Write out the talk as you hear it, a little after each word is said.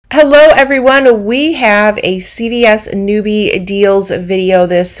Hello everyone, we have a CVS Newbie Deals video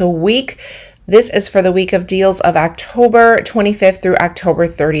this week. This is for the week of deals of October 25th through October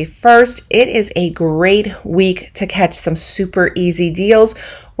 31st. It is a great week to catch some super easy deals.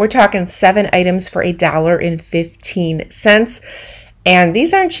 We're talking 7 items for $1.15. And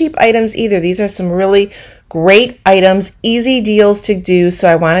these aren't cheap items either. These are some really great items, easy deals to do. So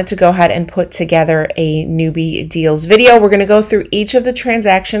I wanted to go ahead and put together a newbie deals video. We're going to go through each of the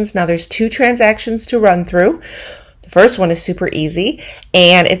transactions. Now there's 2 transactions to run through. The first one is super easy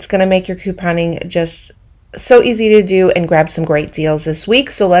and it's going to make your couponing just so easy to do and grab some great deals this week.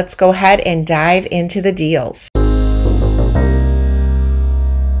 So let's go ahead and dive into the deals.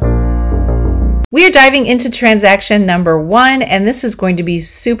 We are diving into transaction number 1, and this is going to be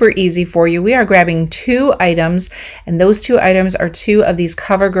super easy for you. We are grabbing 2 items, and those 2 items are 2 of these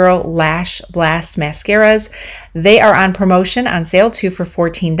CoverGirl Lash Blast Mascaras. They are on promotion on sale, 2 for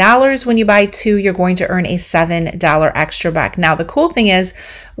 $14. When you buy 2, you're going to earn a $7 extra buck. Now, the cool thing is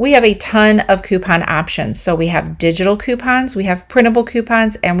we have a ton of coupon options. So we have digital coupons, we have printable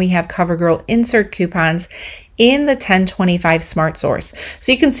coupons, and we have CoverGirl insert coupons in the 1025 Smart Source.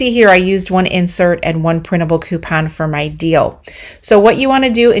 So you can see here I used 1 insert and 1 printable coupon for my deal. So what you want to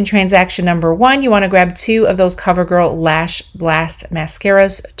do in transaction number 1, you want to grab 2 of those CoverGirl Lash Blast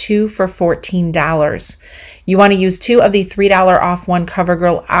Mascaras, 2 for $14. You want to use 2 of the $3 off 1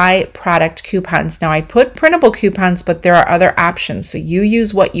 CoverGirl eye product coupons. Now I put printable coupons, but there are other options. So you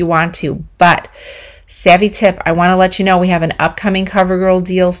use what you want to, but savvy tip, I want to let you know we have an upcoming CoverGirl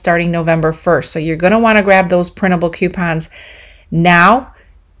deal starting November 1st. So you're going to want to grab those printable coupons now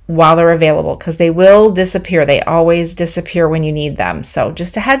while they're available because they will disappear. They always disappear when you need them. So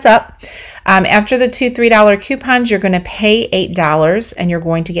just a heads up. After the 2 $3 coupons, you're going to pay $8 and you're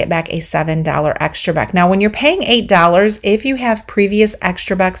going to get back a $7 extra buck. Now, when you're paying $8, if you have previous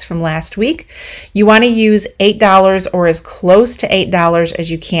extra bucks from last week, you want to use $8 or as close to $8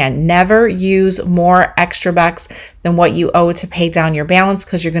 as you can. Never use more extra bucks than what you owe to pay down your balance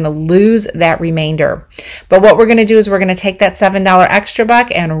because you're going to lose that remainder. But what we're going to do is we're going to take that $7 extra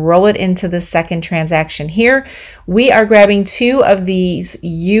buck and roll it into the second transaction here. We are grabbing 2 of these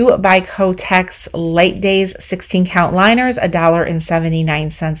U by Kotex Light Days 16 count liners,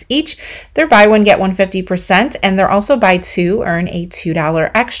 $1.79 each. They're buy 1, get 1 50%, and they're also buy 2, earn a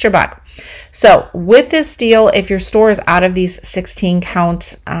 $2 extra buck. So with this deal, if your store is out of these 16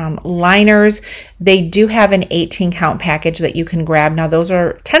 count liners, they do have an 18 count package that you can grab. Now those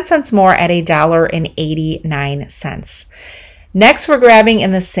are 10 cents more at $1.89. Next, we're grabbing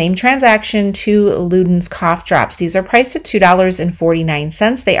in the same transaction 2 Luden's cough drops. These are priced at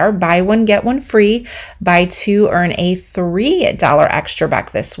 $2.49. They are buy 1, get 1 free. Buy 2, earn a $3 extra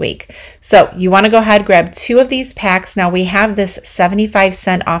buck this week. So you want to go ahead, grab 2 of these packs. Now we have this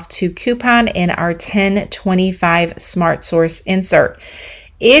 75% off 2 coupon in our 1025 Smart Source insert.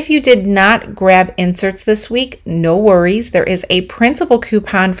 If you did not grab inserts this week, no worries. There is a printable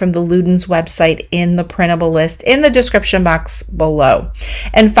coupon from the Luden's website in the printable list in the description box below.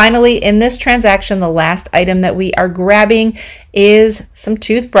 And finally, in this transaction, the last item that we are grabbing is some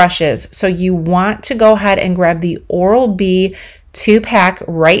toothbrushes. So you want to go ahead and grab the Oral-B 2-pack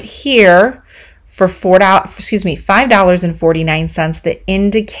right here for $5.49, the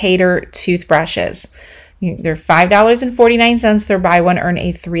indicator toothbrushes. They're $5.49. They're buy 1, earn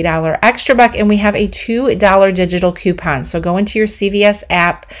a $3 extra buck, and we have a $2 digital coupon. So go into your CVS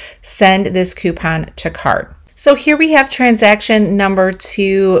app, send this coupon to cart. So here we have transaction number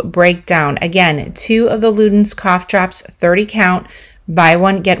 2 breakdown. Again, 2 of the Luden's cough drops, 30 count, buy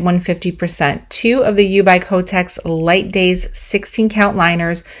 1, get 1 50%. 2 of the U by Kotex Light Days 16 count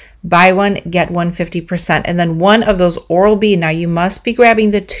liners, buy 1, get 1 50%. And then 1 of those Oral-B. Now you must be grabbing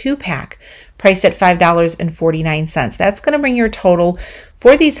the 2-pack, priced at $5.49. That's going to bring your total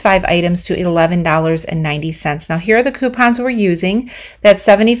for these 5 items to $11.90. Now here are the coupons we're using. That's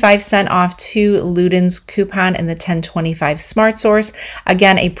 75% off 2 Luden's coupon in the 1025 Smart Source.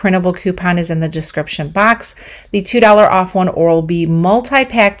 Again, a printable coupon is in the description box. The $2 off 1 Oral-B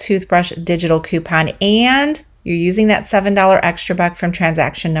multi-pack toothbrush digital coupon, and you're using that $7 extra buck from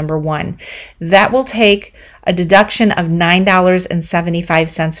transaction number 1. That will take a deduction of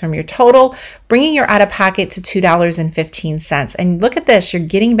 $9.75 from your total, bringing your out-of-pocket to $2.15. And look at this, you're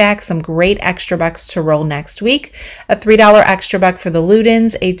getting back some great extra bucks to roll next week. A $3 extra buck for the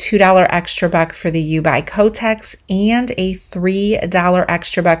Luden's, a $2 extra buck for the U by Kotex, and a $3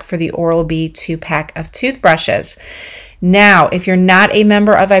 extra buck for the Oral-B 2-pack of toothbrushes. Now, if you're not a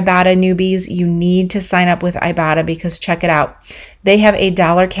member of Ibotta Newbies, you need to sign up with Ibotta because check it out. They have a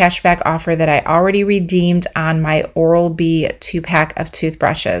 $1 cashback offer that I already redeemed on my Oral-B 2-pack of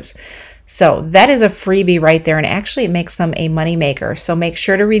toothbrushes. So that is a freebie right there, and actually it makes them a moneymaker. So make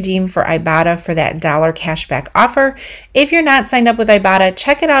sure to redeem for Ibotta for that $1 cashback offer. If you're not signed up with Ibotta,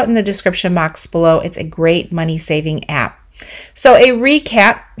 check it out in the description box below. It's a great money-saving app. So a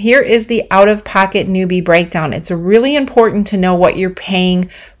recap, here is the out-of-pocket newbie breakdown. It's really important to know what you're paying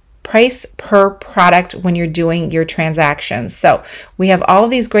price per product when you're doing your transactions. So we have all of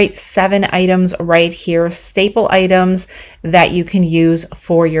these great 7 items right here, staple items that you can use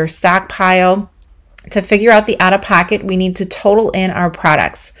for your stockpile. To figure out the out-of-pocket, we need to total in our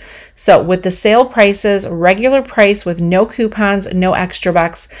products. So with the sale prices, regular price with no coupons, no extra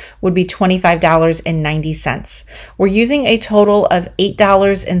bucks would be $25.90. We're using a total of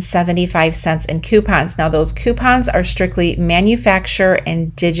 $8.75 in coupons. Now those coupons are strictly manufacturer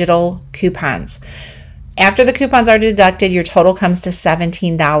and digital coupons. After the coupons are deducted, your total comes to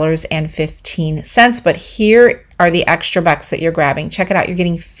 $17.15. But here are the extra bucks that you're grabbing. Check it out. You're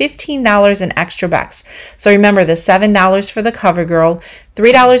getting $15 in extra bucks. So remember the $7 for the CoverGirl,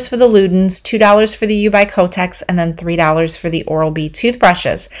 $3 for the Ludens, $2 for the U by Kotex, and then $3 for the Oral-B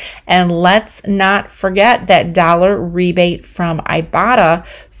toothbrushes. And let's not forget that dollar rebate from Ibotta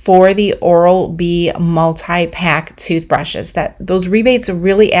for the Oral-B multi-pack toothbrushes. Those rebates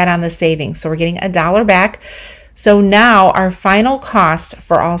really add on the savings. So we're getting $1 back. So now our final cost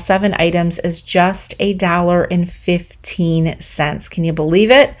for all 7 items is just $1.15. Can you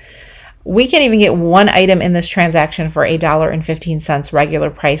believe it? We can't even get 1 item in this transaction for $1.15 regular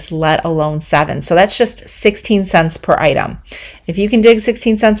price, let alone 7. So that's just 16 cents per item. If you can dig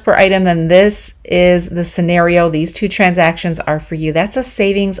 16 cents per item, then this is the scenario. These 2 transactions are for you. That's a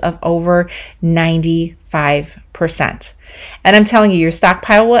savings of over 95%. And I'm telling you, your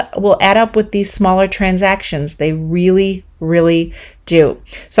stockpile will add up with these smaller transactions. They really, really do.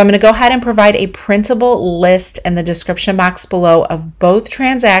 So I'm going to go ahead and provide a printable list in the description box below of both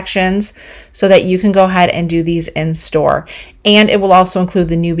transactions so that you can go ahead and do these in store. And it will also include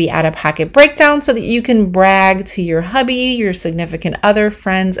the newbie out-of-pocket breakdown so that you can brag to your hubby, your significant other,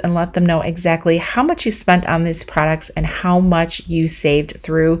 friends, and let them know exactly how much you spent on these products and how much you saved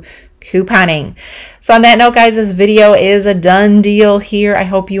through couponing. So on that note, guys, this video is a done deal here. I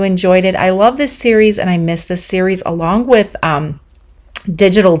hope you enjoyed it. I love this series and I miss this series along with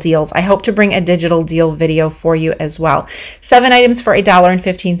digital deals. I hope to bring a digital deal video for you as well. 7 items for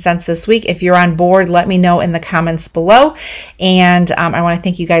 $1.15 this week. If you're on board, let me know in the comments below. And I want to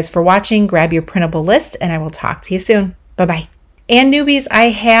thank you guys for watching. Grab your printable list and I will talk to you soon. Bye-bye. And newbies, I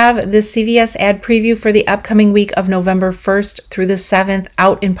have the CVS ad preview for the upcoming week of November 1st through the 7th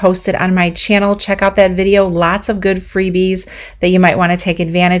out and posted on my channel. Check out that video. Lots of good freebies that you might want to take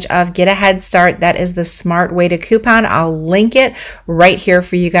advantage of. Get a head start. That is the smart way to coupon. I'll link it right here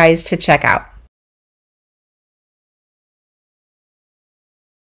for you guys to check out.